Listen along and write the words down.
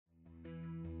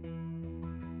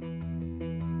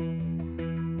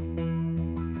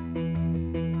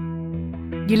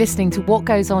You're listening to What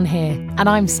Goes On Here, and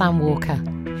I'm Sam Walker.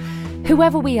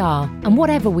 Whoever we are and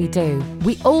whatever we do,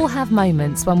 we all have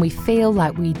moments when we feel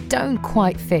like we don't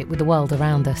quite fit with the world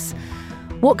around us.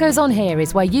 What Goes On Here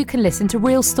is where you can listen to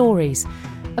real stories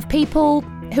of people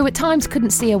who at times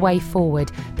couldn't see a way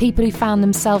forward, people who found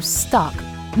themselves stuck,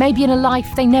 maybe in a life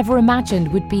they never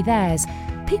imagined would be theirs,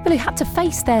 people who had to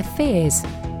face their fears,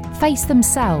 face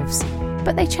themselves,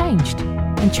 but they changed,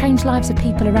 and changed lives of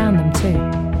people around them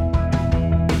too.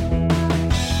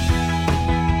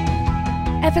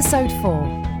 Episode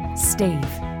 4, Steve.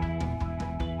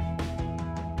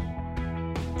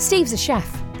 Steve's a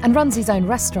chef and runs his own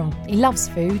restaurant. He loves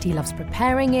food, he loves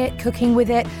preparing it, cooking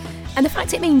with it, and the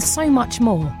fact it means so much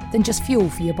more than just fuel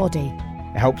for your body.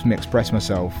 It helps me express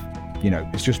myself,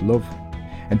 it's just love.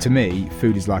 And to me,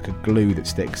 food is like a glue that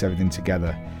sticks everything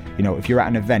together. If you're at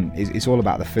an event, it's all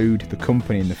about the food, the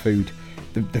company and the food.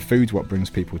 The food's what brings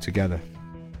people together.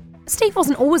 Steve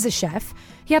wasn't always a chef.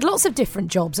 He had lots of different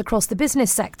jobs across the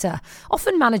business sector,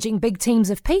 often managing big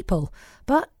teams of people.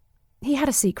 But he had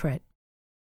a secret.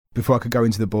 Before I could go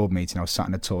into the board meeting, I was sat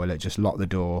in the toilet, just lock the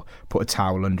door, put a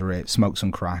towel under it, smoke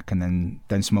some crack, and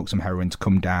then smoke some heroin to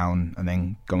come down, and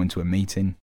then go into a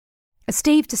meeting. As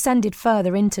Steve descended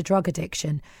further into drug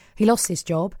addiction, he lost his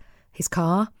job, his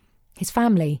car, his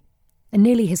family, and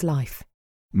nearly his life.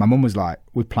 My mum was like,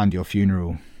 "We've planned your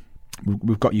funeral.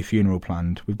 We've got your funeral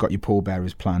planned. We've got your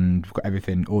pallbearers planned. We've got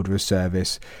everything, order of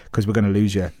service, because we're going to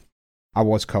lose you." I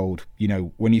was cold.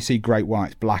 When you see great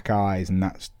whites, black eyes, and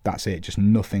that's it, just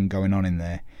nothing going on in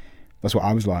there. That's what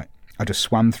I was like. I just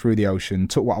swam through the ocean,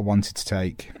 took what I wanted to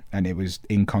take, and it was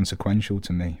inconsequential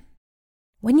to me.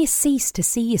 When you cease to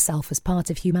see yourself as part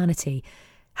of humanity,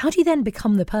 how do you then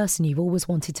become the person you've always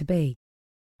wanted to be?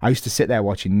 I used to sit there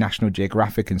watching National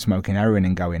Geographic and smoking heroin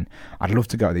and going, I'd love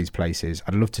to go to these places.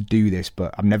 I'd love to do this,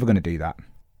 but I'm never going to do that.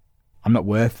 I'm not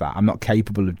worth that. I'm not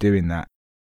capable of doing that.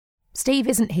 Steve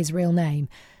isn't his real name,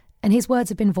 and his words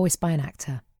have been voiced by an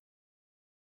actor.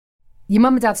 Your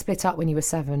mum and dad split up when you were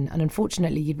 7, and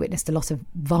unfortunately you'd witnessed a lot of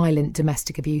violent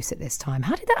domestic abuse at this time.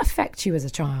 How did that affect you as a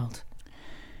child?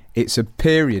 It's a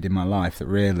period in my life that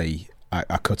really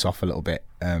I cut off a little bit.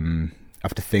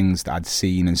 After things that I'd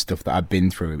seen and stuff that I'd been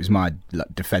through, it was my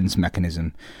defence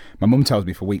mechanism. My mum tells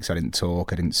me for weeks I didn't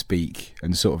talk, I didn't speak,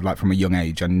 and sort of like from a young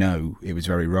age I know it was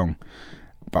very wrong.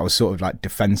 But I was sort of like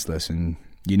defenceless, and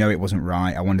it wasn't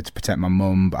right. I wanted to protect my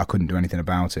mum, but I couldn't do anything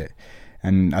about it.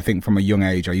 And I think from a young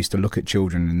age I used to look at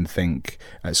children and think,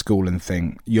 at school and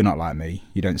think, you're not like me,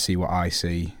 you don't see what I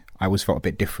see. I always felt a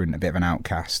bit different, a bit of an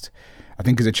outcast. I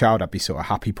think as a child I'd be sort of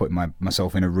happy putting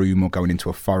myself in a room or going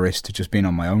into a forest, just being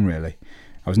on my own really.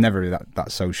 I was never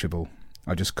that sociable.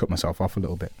 I just cut myself off a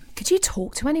little bit. Could you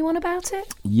talk to anyone about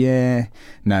it? Yeah,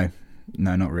 no,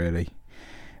 not really.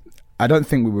 I don't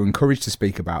think we were encouraged to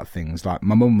speak about things. Like,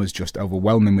 my mum was just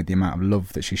overwhelming with the amount of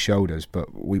love that she showed us, but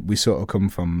we sort of come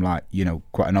from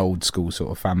quite an old school sort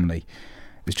of family.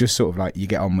 It's just sort of like you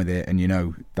get on with it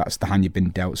and that's the hand you've been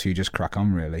dealt, so you just crack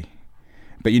on really.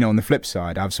 But on the flip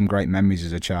side, I have some great memories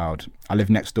as a child. I lived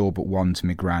next door but one to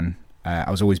my gran. I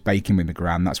was always baking with my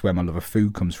gran. That's where my love of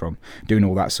food comes from, doing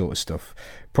all that sort of stuff.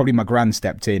 Probably my gran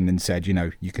stepped in and said,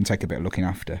 you can take a bit of looking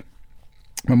after.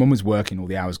 My mum was working all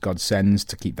the hours God sends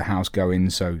to keep the house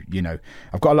going, so,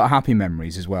 I've got a lot of happy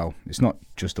memories as well. It's not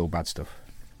just all bad stuff.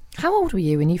 How old were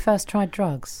you when you first tried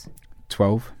drugs?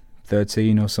 12,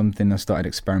 13 or something. I started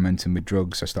experimenting with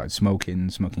drugs. I started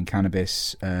smoking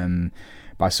cannabis.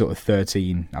 By sort of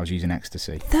 13, I was using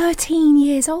ecstasy. 13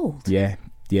 years old? Yeah,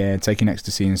 taking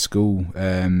ecstasy in school.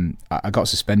 I got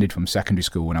suspended from secondary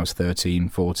school when I was 13,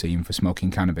 14 for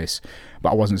smoking cannabis, but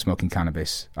I wasn't smoking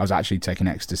cannabis. I was actually taking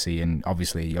ecstasy, and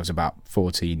obviously I was about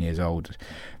 14 years old.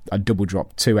 I double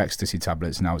dropped 2 ecstasy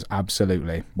tablets, and I was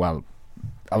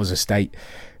I was a state.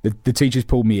 The teachers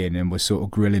pulled me in and were sort of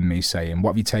grilling me, saying,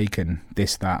 "What have you taken?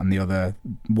 This, that, and the other."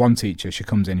 One teacher, she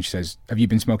comes in and she says, "Have you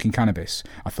been smoking cannabis?"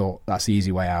 I thought, that's the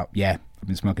easy way out. Yeah, I've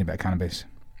been smoking a bit of cannabis.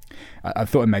 I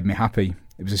thought it made me happy.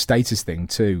 It was a status thing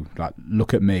too, like,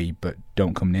 look at me, but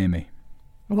don't come near me.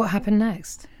 What happened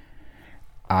next?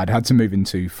 I'd had to move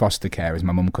into foster care as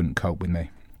my mum couldn't cope with me.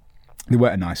 They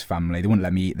weren't a nice family. They wouldn't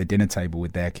let me eat at the dinner table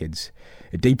with their kids.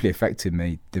 It deeply affected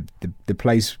me. The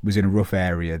place was in a rough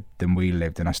area than we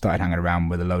lived, and I started hanging around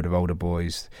with a load of older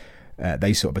boys.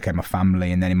 They sort of became a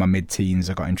family, and then in my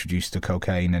mid-teens I got introduced to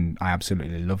cocaine, and I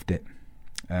absolutely loved it.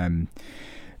 Then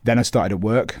I started at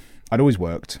work. I'd always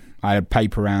worked. I had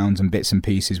paper rounds and bits and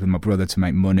pieces with my brother to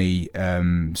make money.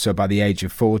 So by the age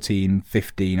of 14,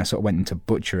 15, I sort of went into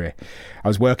butchery. I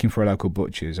was working for a local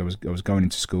butcher's. I was going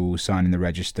into school, signing the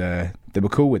register. They were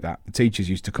cool with that. The teachers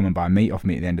used to come and buy meat off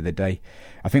me at the end of the day.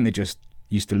 I think they just,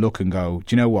 used to look and go,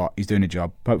 do you know what? He's doing a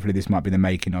job. Hopefully this might be the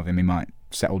making of him. He might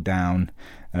settle down.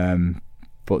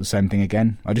 But the same thing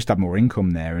again. I just had more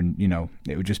income there, and, you know,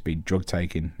 it would just be drug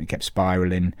taking. It kept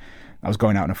spiralling. I was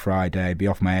going out on a Friday, be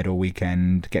off my head all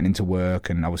weekend, getting into work,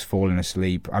 and I was falling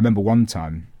asleep. I remember one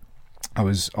time I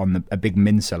was on a big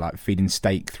mincer, like feeding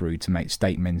steak through to make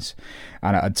steak mince,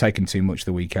 and I'd taken too much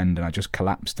the weekend, and I just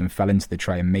collapsed and fell into the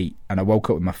tray of meat, and I woke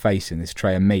up with my face in this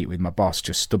tray of meat with my boss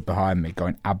just stood behind me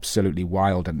going absolutely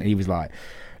wild, and he was like,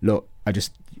 look,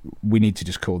 we need to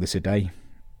just call this a day.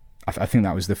 I think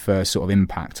that was the first sort of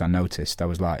impact I noticed. I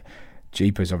was like,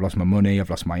 jeepers, I've lost my money, I've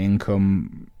lost my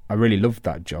income. I really loved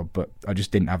that job, but I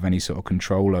just didn't have any sort of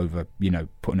control over, you know,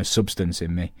 putting a substance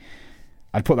in me.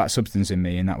 I'd put that substance in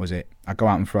me, and that was it. I'd go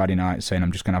out on Friday night saying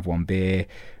I'm just going to have one beer.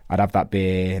 I'd have that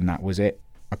beer, and that was it.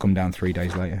 I'd come down 3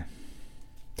 days later.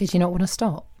 Did you not want to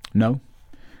stop? No,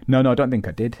 I don't think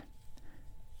I did.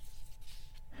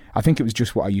 I think it was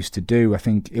just what I used to do. I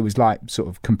think it was like sort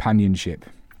of companionship.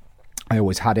 I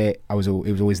always had it. It was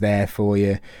always there for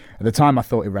you. At the time, I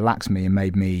thought it relaxed me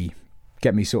and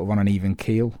get me sort of on an even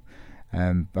keel.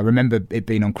 I remember it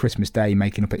being on Christmas Day,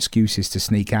 making up excuses to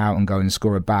sneak out and go and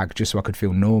score a bag just so I could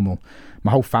feel normal.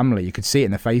 My whole family, you could see it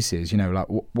in their faces, you know, like,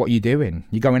 what are you doing?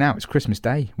 You're going out, it's Christmas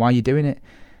Day. Why are you doing it?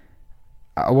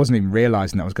 I wasn't even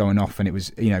realising that was going off, and it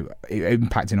was, you know, it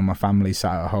impacting on my family,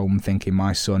 sat at home thinking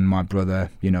my son, my brother,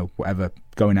 you know, whatever,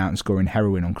 going out and scoring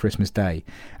heroin on Christmas Day,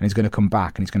 and he's going to come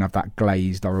back and he's going to have that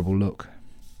glazed, horrible look.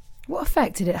 What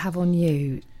effect did it have on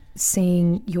you,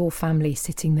 seeing your family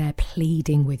sitting there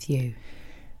pleading with you?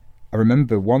 I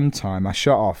remember one time, I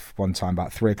shot off one time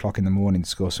about 3 o'clock in the morning to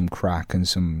score some crack and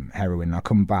some heroin, and I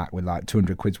come back with like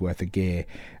 200 quid's worth of gear,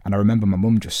 and I remember my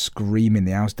mum just screaming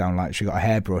the house down, like she got a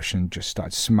hairbrush and just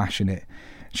started smashing it.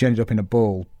 She ended up in a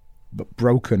ball, but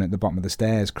broken at the bottom of the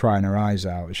stairs, crying her eyes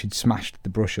out. She'd smashed the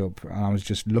brush up, and I was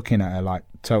just looking at her like,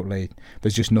 totally,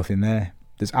 there's just nothing there.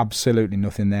 There's absolutely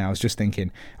nothing there. I was just thinking,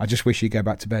 I just wish you'd go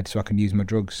back to bed so I can use my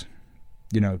drugs,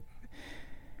 you know.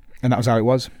 And that was how it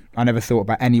was. I never thought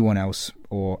about anyone else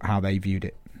or how they viewed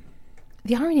it.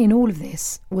 The irony in all of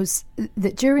this was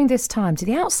that during this time, to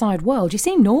the outside world, you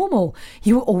seemed normal.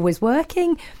 You were always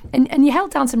working, and you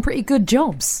held down some pretty good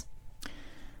jobs.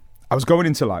 I was going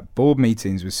into like board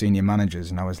meetings with senior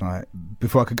managers, and I was like,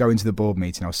 before I could go into the board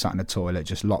meeting, I was sat in the toilet,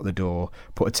 just lock the door,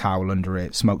 put a towel under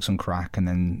it, smoke some crack, and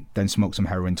then smoke some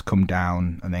heroin to come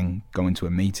down, and then go into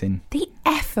a meeting. The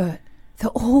effort that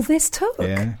all this took.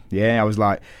 Yeah. I was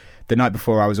like, the night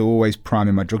before, I was always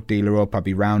priming my drug dealer up. I'd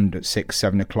be round at 6,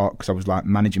 7 o'clock because I was like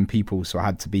managing people, so I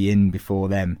had to be in before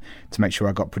them to make sure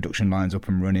I got production lines up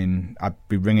and running. I'd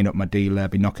be ringing up my dealer,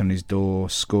 be knocking on his door,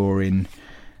 scoring.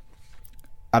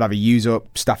 I'd have a use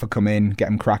up, staff would come in, get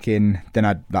them cracking. Then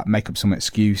I'd like make up some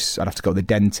excuse. I'd have to go to the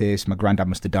dentist. My granddad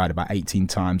must have died about 18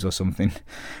 times or something.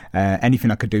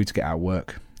 Anything I could do to get out of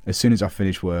work. As soon as I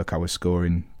finished work, I was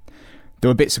scoring. There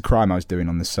were bits of crime I was doing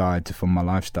on the side to fund my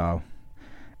lifestyle.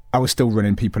 I was still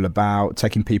running people about,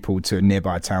 taking people to a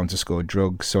nearby town to score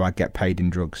drugs, so I'd get paid in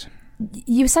drugs.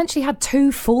 You essentially had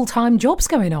 2 full-time jobs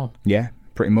going on. Yeah,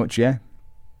 pretty much, yeah.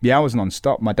 Yeah, I was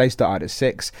non-stop. My day started at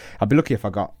 6. I'd be lucky if I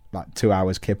got like 2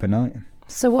 hours kip a night.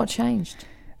 So what changed?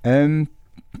 I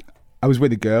was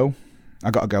with a girl.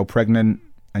 I got a girl pregnant,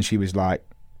 and she was like,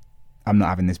 I'm not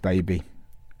having this baby.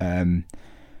 And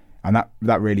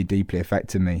that really deeply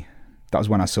affected me. That was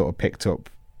when I sort of picked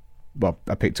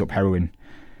up heroin.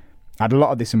 I had a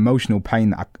lot of this emotional pain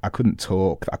that I couldn't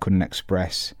talk, that I couldn't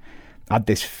express. I had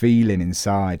this feeling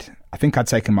inside. I think I'd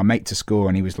taken my mate to score,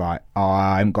 and he was like,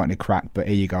 I haven't got any crack, but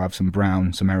here you go, have some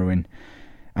brown, some heroin.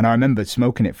 And I remember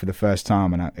smoking it for the first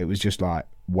time, and it was just like,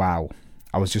 wow.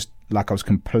 I was just like, I was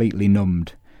completely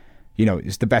numbed. You know,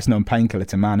 it's the best known painkiller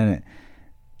to man, isn't it?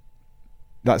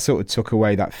 That sort of took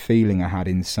away that feeling I had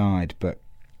inside. But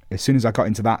as soon as I got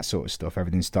into that sort of stuff,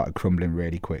 everything started crumbling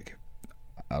really quick.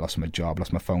 I lost my job,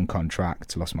 lost my phone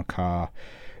contract, lost my car.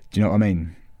 Do you know what I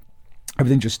mean?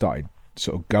 Everything just started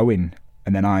sort of going.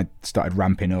 And then I started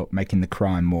ramping up, making the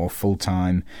crime more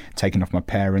full-time, taking off my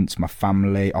parents, my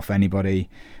family, off anybody.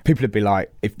 People would be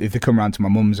like, if they come around to my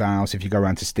mum's house, if you go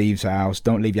around to Steve's house,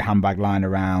 don't leave your handbag lying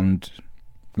around.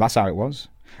 That's how it was.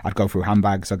 I'd go through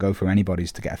handbags, I'd go through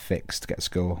anybody's to get a fix, to get a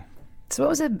score. So what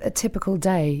was a typical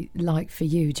day like for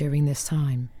you during this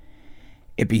time?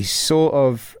 It'd be sort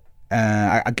of,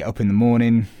 I'd get up in the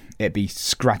morning, it'd be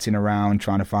scratching around,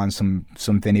 trying to find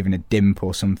something, even a dimp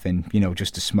or something, you know,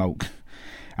 just to smoke.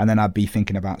 And then I'd be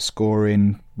thinking about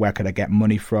scoring, where could I get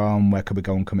money from, where could we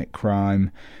go and commit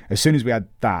crime. As soon as we had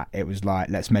that, it was like,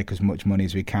 let's make as much money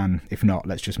as we can. If not,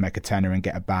 let's just make a tenner and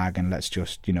get a bag, and let's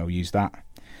just, you know, use that.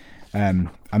 And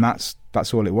that's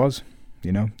all it was.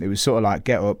 you know. It was sort of like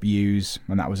get up, use,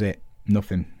 and that was it.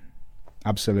 Nothing.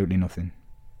 Absolutely nothing.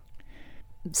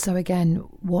 So again,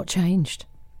 what changed?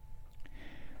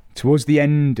 Towards the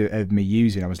end of me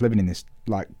using, I was living in this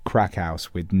like crack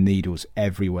house with needles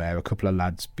everywhere. A couple of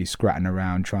lads be scratting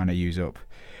around trying to use up.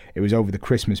 It was over the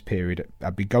Christmas period.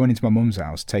 I'd be going into my mum's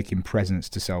house, taking presents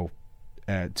to sell,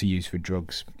 to use for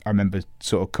drugs. I remember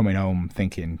sort of coming home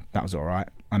thinking that was all right,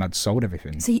 and I'd sold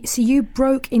everything. So you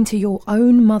broke into your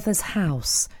own mother's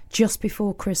house just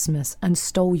before Christmas and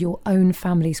stole your own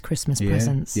family's Christmas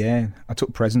presents? Yeah, I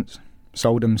took presents,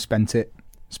 sold them, spent it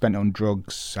on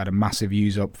drugs, had a massive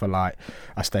use up I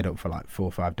stayed up for like 4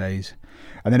 or 5 days.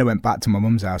 And then I went back to my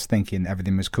mum's house thinking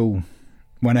everything was cool.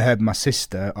 When I heard my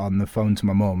sister on the phone to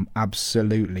my mum,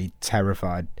 absolutely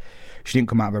terrified. She didn't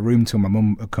come out of her room till my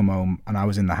mum had come home and I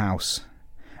was in the house.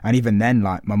 And even then,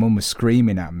 like, my mum was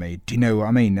screaming at me, do you know what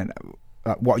I mean? And,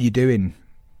 like, what are you doing?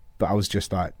 But I was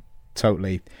just like,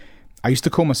 totally... I used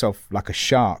to call myself like a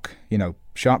shark, you know.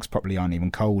 Sharks probably aren't even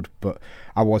cold, but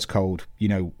I was cold. You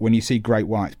know, when you see great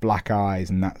whites, black eyes,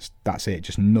 and that's it,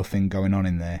 just nothing going on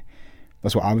in there.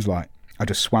 That's what I was like. I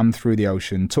just swam through the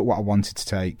ocean, took what I wanted to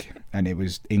take, and it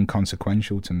was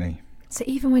inconsequential to me. So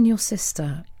even when your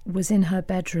sister was in her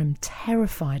bedroom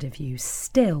terrified of you,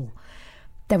 still,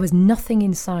 there was nothing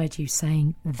inside you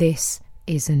saying, this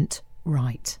isn't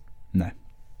right?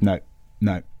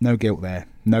 No guilt there,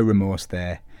 no remorse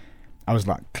there. I was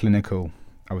like clinical.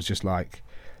 I was just like,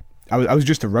 I was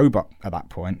just a robot at that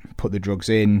point. Put the drugs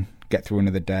in, get through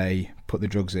another day. Put the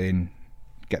drugs in,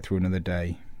 get through another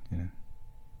day. You know.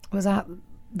 Was that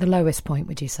the lowest point,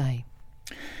 would you say?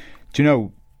 Do you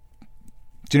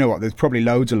know what? There's probably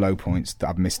loads of low points that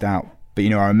I've missed out. But,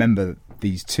 you know, I remember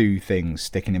these two things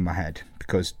sticking in my head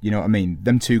because, you know what I mean?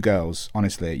 Them two girls,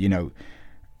 honestly, you know,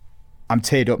 I'm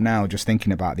teared up now just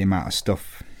thinking about the amount of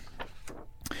stuff.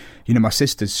 You know, my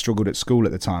sisters struggled at school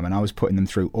at the time and I was putting them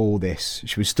through all this.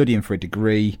 She was studying for a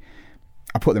degree.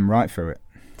 I put them right through it.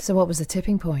 So what was the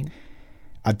tipping point?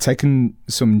 I'd taken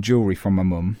some jewellery from my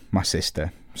mum, my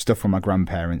sister, stuff from my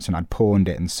grandparents, and I'd pawned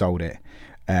it and sold it.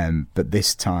 But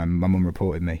this time, my mum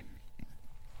reported me.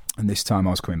 And this time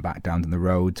I was coming back down to the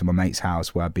road to my mate's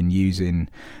house where I'd been using,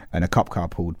 and a cop car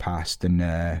pulled past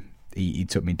and he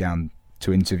took me down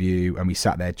to interview, and we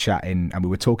sat there chatting, and we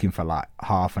were talking for like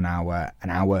half an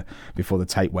hour before the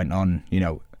tape went on, you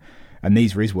know. And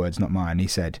these were his words, not mine. He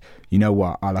said, you know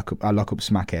what, I lock up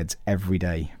smackheads every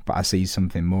day, but I see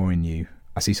something more in you.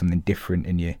 I see something different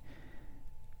in you.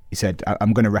 He said,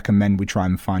 I'm going to recommend we try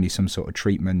and find you some sort of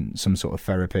treatment, some sort of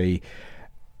therapy.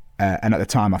 And at the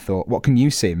time I thought, what can you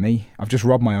see in me? I've just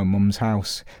robbed my own mum's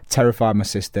house, terrified my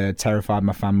sister, terrified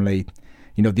my family.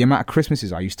 You know, the amount of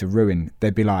Christmases I used to ruin,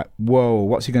 they'd be like, whoa,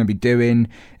 what's he going to be doing?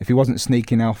 If he wasn't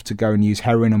sneaking off to go and use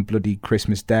heroin on bloody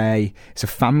Christmas Day, it's a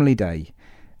family day.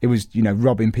 It was, you know,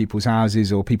 robbing people's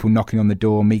houses or people knocking on the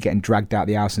door, me getting dragged out of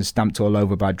the house and stamped all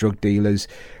over by drug dealers.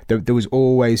 There was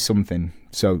always something.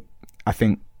 So I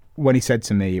think when he said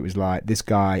to me, it was like, this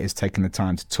guy has taken the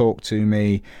time to talk to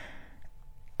me.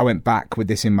 I went back with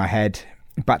this in my head,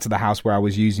 back to the house where I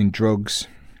was using drugs.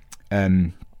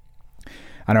 And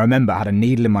I remember I had a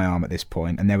needle in my arm at this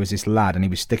point, and there was this lad, and he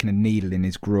was sticking a needle in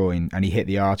his groin, and he hit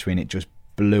the artery, and it just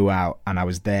blew out, and I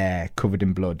was there, covered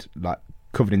in blood, like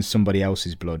covered in somebody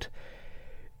else's blood,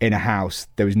 in a house.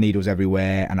 There was needles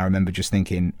everywhere, and I remember just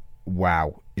thinking,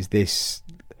 wow, is this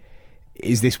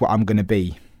what I'm going to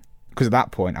be? Because at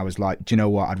that point, I was like, do you know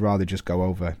what? I'd rather just go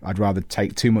over. I'd rather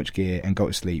take too much gear and go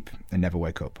to sleep and never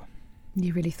wake up.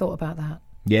 You really thought about that?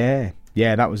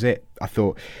 Yeah, that was it. I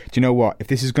thought, do you know what? If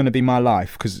this is going to be my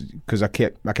life, because I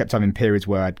kept having periods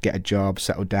where I'd get a job,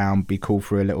 settle down, be cool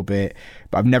for a little bit,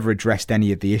 but I've never addressed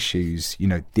any of the issues. You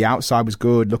know, the outside was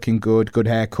good, looking good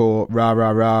haircut,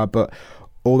 rah, but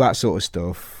all that sort of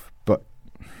stuff. But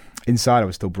inside I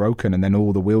was still broken, and then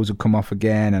all the wheels would come off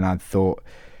again, and I thought,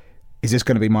 is this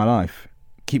going to be my life?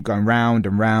 Keep going round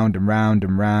and round and round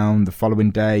and round. The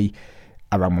following day,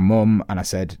 I rang my mum and I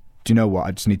said, do you know what?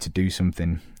 I just need to do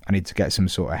something. I need to get some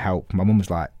sort of help. My mum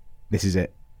was like, this is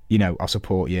it. You know, I'll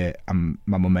support you. And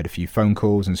my mum made a few phone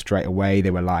calls, and straight away they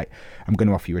were like, I'm going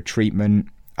to offer you a treatment.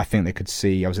 I think they could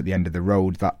see I was at the end of the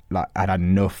road, that like I'd had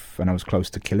enough and I was close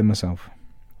to killing myself.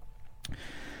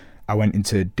 I went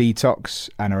into detox,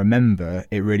 and I remember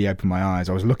it really opened my eyes.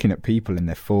 I was looking at people in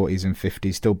their 40s and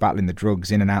 50s still battling the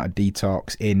drugs, in and out of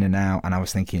detox, in and out, and I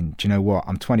was thinking, do you know what?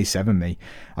 I'm 27, me.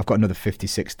 I've got another 50,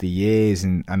 60 years,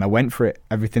 and I went for it.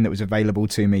 Everything that was available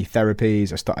to me,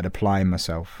 therapies, I started applying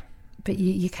myself. But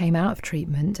you came out of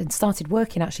treatment and started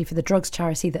working actually for the drugs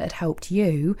charity that had helped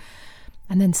you,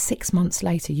 and then 6 months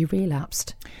later you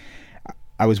relapsed.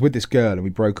 I was with this girl and we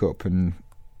broke up, and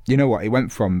you know what? It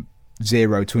went from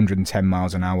 0 to 110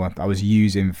 miles an hour. I was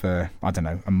using for, I don't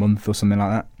know, a month or something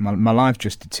like that. My life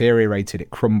just deteriorated.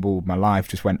 It crumbled. My life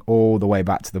just went all the way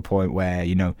back to the point where,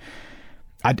 you know,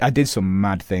 I did some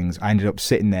mad things. I ended up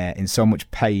sitting there in so much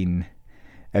pain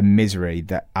and misery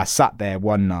that I sat there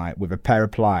one night with a pair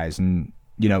of pliers, and,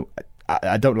 you know,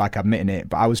 I don't like admitting it,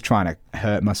 but I was trying to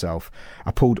hurt myself.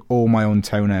 I pulled all my own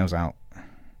toenails out.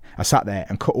 I sat there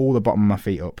and cut all the bottom of my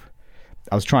feet up.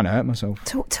 I was trying to hurt myself.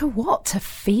 To what? To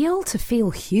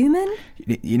feel human?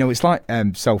 You know, it's like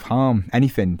self-harm.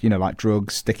 Anything, you know, like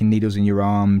drugs, sticking needles in your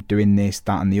arm, doing this,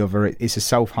 that and the other. It's a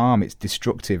self-harm. It's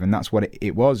destructive, and that's what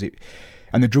it was.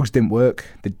 And the drugs didn't work.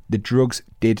 The drugs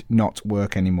did not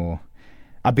work anymore.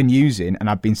 I've been using and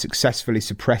I've been successfully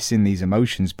suppressing these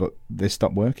emotions, but they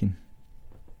stopped working.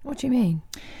 What do you mean?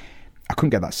 I couldn't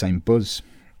get that same buzz.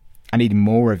 I needed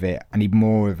more of it. I need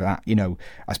more of that. You know,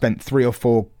 I spent 3 or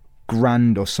 4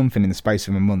 grand or something in the space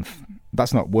of a month.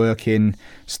 That's not working.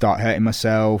 Start hurting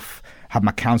myself. Had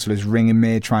my counsellors ringing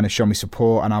me, trying to show me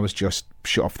support, and I was just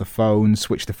shut off the phone,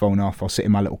 switch the phone off. I'll sit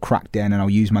in my little crack den and I'll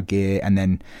use my gear, and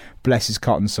then bless his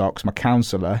cotton socks, my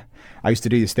counsellor. I used to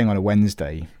do this thing on a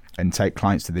Wednesday and take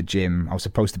clients to the gym. I was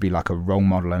supposed to be like a role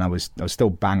model, and I was still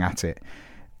bang at it.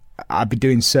 I'd be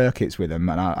doing circuits with him,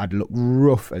 and I'd look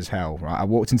rough as hell. Right? I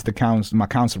walked into the counsellor. My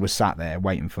counsellor was sat there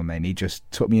waiting for me, and he just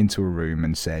took me into a room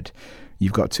and said,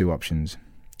 "You've got 2 options.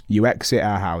 You exit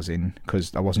our housing,"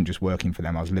 because I wasn't just working for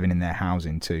them; I was living in their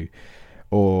housing too.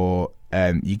 Or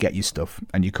you get your stuff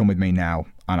and you come with me now,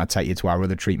 and I take you to our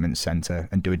other treatment centre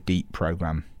and do a deep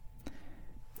program.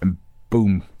 And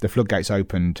boom, the floodgates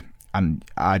opened, and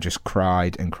I just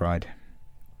cried and cried.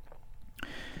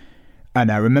 And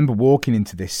I remember walking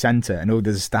into this centre, and all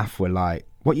the staff were like,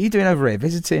 "What are you doing over here,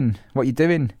 visiting? What are you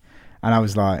doing?" And I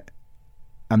was like,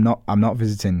 I'm not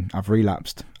visiting. I've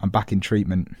relapsed. I'm back in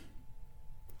treatment."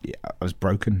 Yeah, I was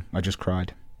broken. I just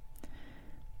cried.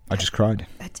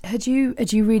 Had you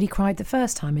really cried the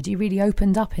first time? Had you really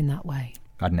opened up in that way?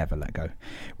 I'd never let go.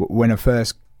 When I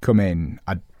first come in,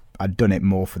 I'd done it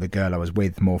more for the girl I was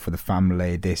with, more for the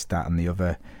family, this, that and the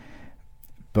other.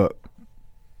 But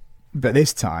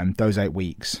this time, those 8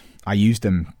 weeks, I used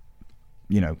them,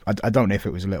 you know, I don't know if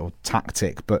it was a little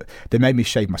tactic, but they made me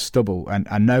shave my stubble. And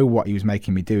I know what he was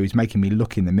making me do. He was making me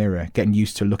look in the mirror, getting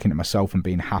used to looking at myself and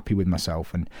being happy with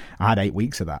myself. And I had 8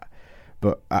 weeks of that.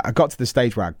 But I got to the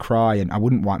stage where I'd cry and I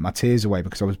wouldn't wipe my tears away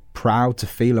because I was proud to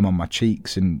feel them on my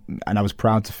cheeks, and I was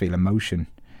proud to feel emotion.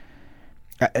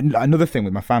 And another thing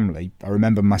with my family, I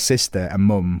remember my sister and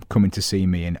mum coming to see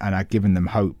me, and I'd given them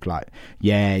hope, like,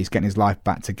 yeah, he's getting his life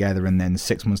back together. And then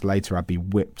 6 months later, I'd be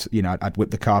whipped, you know, I'd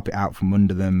whip the carpet out from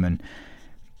under them. And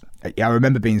I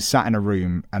remember being sat in a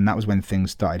room, and that was when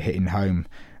things started hitting home.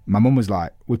 My mum was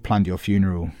like, "We've planned your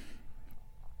funeral.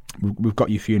 We've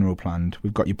got your funeral planned.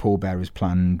 We've got your pallbearers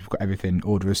planned. We've got everything,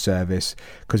 order of service,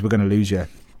 because we're going to lose you.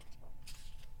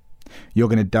 You're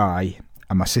going to die."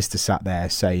 And my sister sat there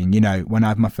saying, "You know, when I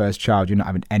have my first child, you're not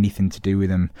having anything to do with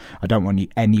them. I don't want you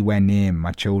anywhere near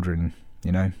my children,"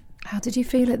 you know. How did you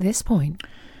feel at this point?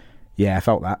 Yeah, I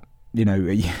felt that. You know,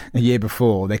 a year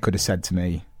before, they could have said that to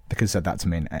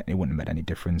me and it wouldn't have made any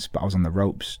difference. But I was on the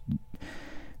ropes.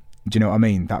 Do you know what I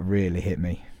mean? That really hit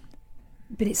me.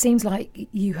 But it seems like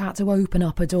you had to open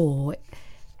up a door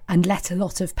and let a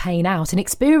lot of pain out and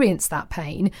experience that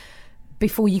pain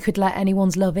before you could let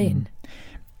anyone's love in.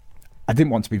 I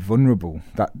didn't want to be vulnerable.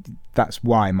 That's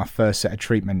why my first set of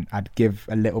treatment, I'd give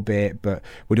a little bit, but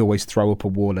would always throw up a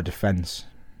wall of defence.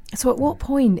 So at what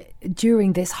point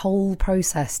during this whole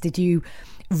process did you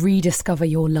rediscover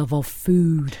your love of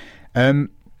food?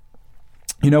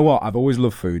 You know what? I've always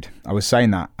loved food. I was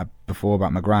saying that before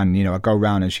about my gran. You know, I go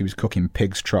round and she was cooking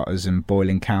pig's trotters and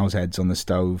boiling cow's heads on the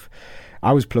stove.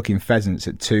 I was plucking pheasants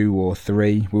at 2 or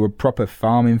 3. We were proper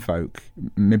farming folk.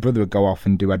 My brother would go off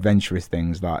and do adventurous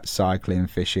things like cycling,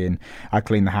 fishing. I'd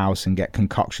clean the house and get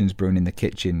concoctions brewing in the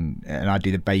kitchen, and I'd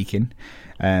do the baking.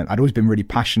 I'd always been really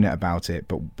passionate about it,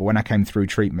 but when I came through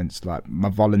treatments, like my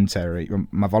voluntary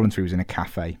was in a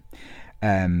cafe.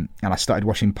 And I started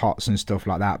washing pots and stuff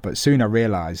like that. But soon I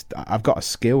realised I've got a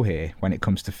skill here when it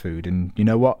comes to food. And you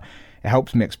know what? It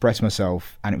helps me express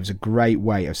myself, and it was a great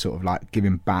way of sort of like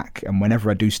giving back. And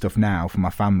whenever I do stuff now for my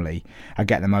family, I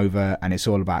get them over, and it's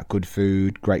all about good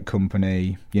food, great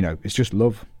company. You know, it's just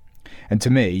love. And to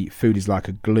me, food is like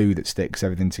a glue that sticks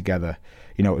everything together.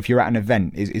 You know, if you're at an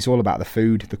event, it's all about the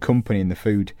food, the company and the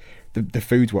food. The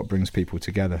food's what brings people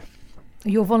together.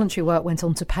 Your voluntary work went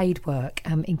on to paid work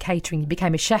in catering. You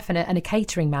became a chef and a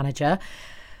catering manager.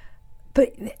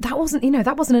 But that wasn't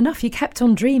enough. You kept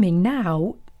on dreaming.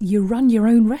 Now you run your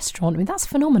own restaurant. I mean, that's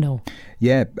phenomenal.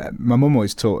 Yeah, my mum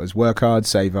always taught us work hard,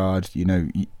 save hard,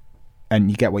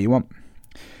 and you get what you want.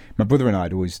 My brother and I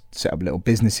had always set up little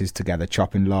businesses together,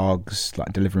 chopping logs,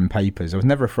 like delivering papers. I was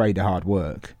never afraid of hard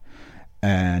work.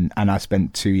 And I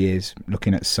spent 2 years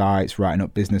looking at sites, writing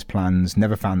up business plans,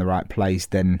 never found the right place.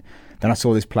 Then I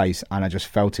saw this place and I just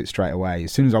felt it straight away.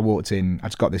 As soon as I walked in, I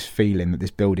just got this feeling that this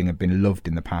building had been loved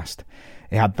in the past.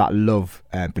 It had that love,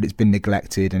 but it's been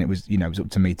neglected, and it was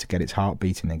up to me to get its heart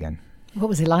beating again. What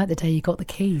was it like the day you got the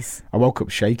keys? I woke up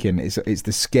shaking. It's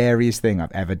the scariest thing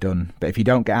I've ever done. But if you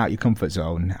don't get out your comfort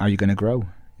zone, how are you going to grow?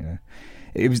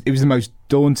 It was the most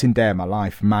daunting day of my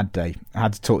life, mad day. I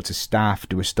had to talk to staff,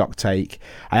 do a stock take.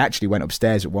 I actually went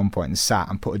upstairs at one point and sat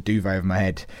and put a duvet over my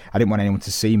head. I didn't want anyone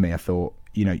to see me. I thought,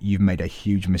 you've made a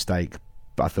huge mistake.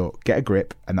 But I thought, get a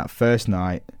grip. And that first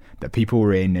night that people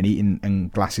were in and eating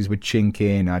and glasses were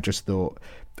chinking, I just thought,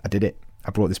 I did it.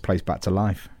 I brought this place back to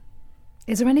life.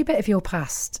 Is there any bit of your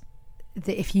past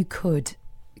that if you could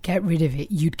get rid of it,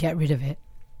 you'd get rid of it?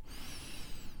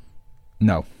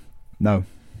 No.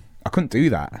 I couldn't do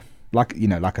that. Like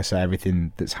I say,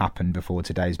 everything that's happened before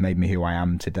today has made me who I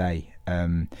am today.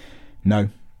 No,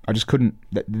 I just couldn't.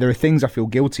 There are things I feel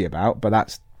guilty about, but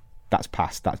that's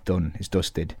past, that's done, it's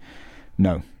dusted.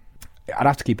 No, I'd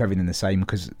have to keep everything the same,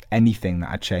 because anything that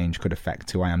I change could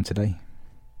affect who I am today.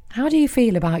 How do you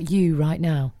feel about you right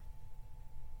now?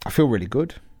 I feel really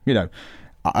good.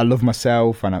 I love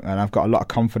myself, and I've got a lot of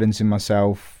confidence in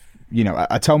myself.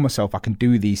 I tell myself I can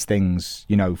do these things,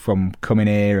 from coming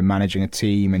here and managing a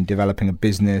team and developing a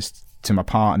business, to my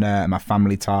partner and my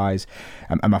family ties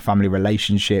and my family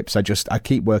relationships. I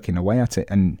keep working away at it,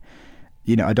 and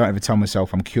I don't ever tell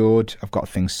myself I'm cured. I've got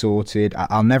things sorted.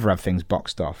 I'll never have things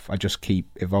boxed off. I just keep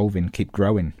evolving, keep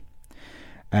growing.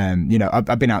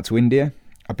 I've been out to India.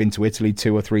 I've been to Italy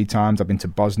 2 or 3 times. I've been to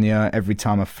Bosnia. Every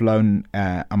time I've flown,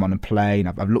 I'm on a plane.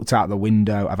 I've looked out the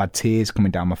window. I've had tears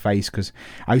coming down my face, because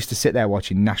I used to sit there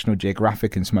watching National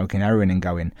Geographic and smoking heroin and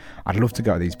going, I'd love to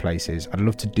go to these places. I'd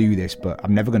love to do this, but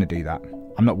I'm never going to do that.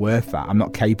 I'm not worth that. I'm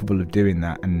not capable of doing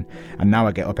that. And now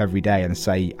I get up every day and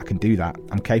say, I can do that.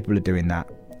 I'm capable of doing that.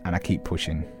 And I keep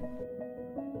pushing.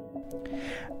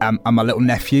 And my little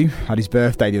nephew had his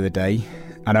birthday the other day.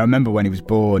 And I remember when he was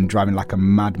born, driving like a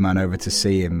madman over to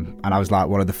see him, and I was like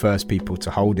one of the first people to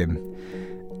hold him.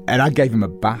 And I gave him a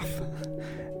bath.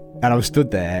 And I was stood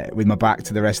there with my back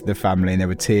to the rest of the family, and there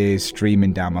were tears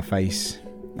streaming down my face.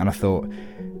 And I thought,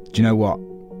 do you know what?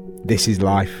 This is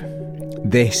life.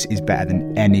 This is better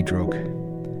than any drug.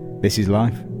 This is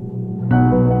life.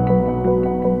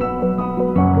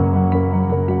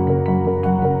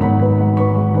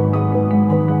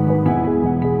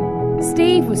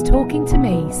 Steve was talking to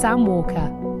me, Sam Walker.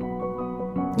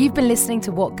 You've been listening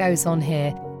to What Goes On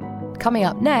Here. Coming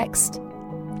up next,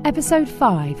 episode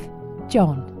 5,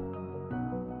 John.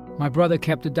 My brother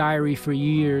kept a diary for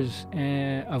years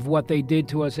of what they did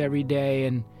to us every day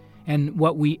and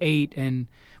what we ate. And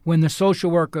when the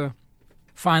social worker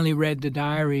finally read the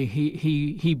diary,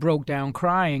 he broke down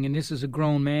crying, and this is a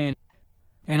grown man.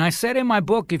 And I said in my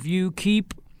book, if you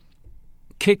keep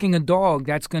kicking a dog,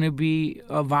 that's going to be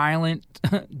a violent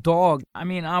dog. I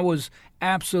mean, I was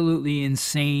absolutely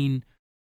insane